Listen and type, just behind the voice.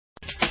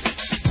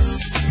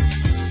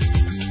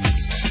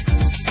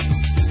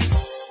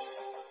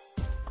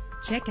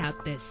Check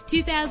out this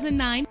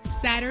 2009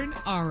 Saturn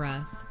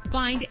Aura.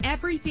 Find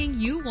everything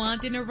you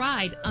want in a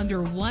ride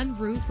under one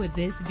roof with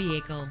this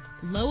vehicle.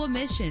 Low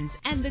emissions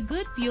and the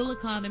good fuel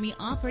economy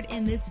offered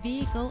in this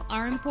vehicle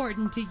are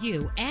important to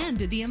you and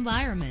to the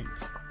environment.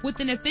 With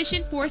an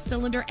efficient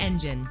 4-cylinder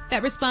engine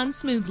that responds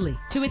smoothly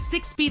to its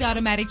 6-speed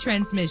automatic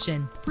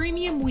transmission,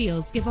 premium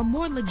wheels give a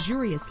more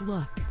luxurious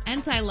look.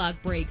 Anti-lock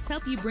brakes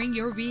help you bring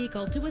your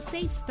vehicle to a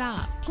safe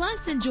stop.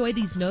 Plus, enjoy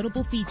these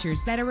notable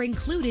features that are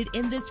included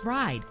in this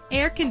ride: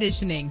 air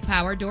conditioning,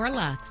 power door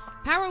locks,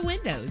 power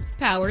windows,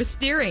 power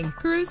steering,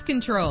 cruise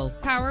control,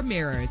 power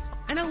mirrors,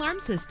 an alarm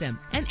system,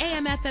 an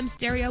AM/FM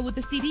stereo with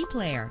a CD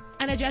player,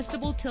 an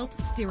adjustable tilt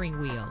steering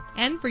wheel.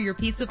 And for your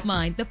peace of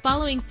mind, the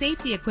following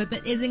safety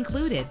equipment is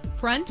included: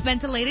 front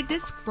ventilated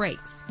disc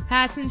brakes,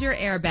 passenger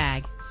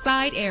airbag,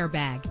 side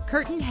airbag,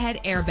 curtain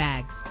head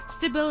airbags,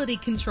 stability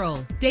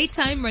control,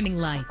 daytime running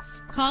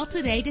lights. Call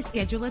today to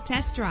schedule a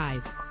test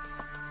drive.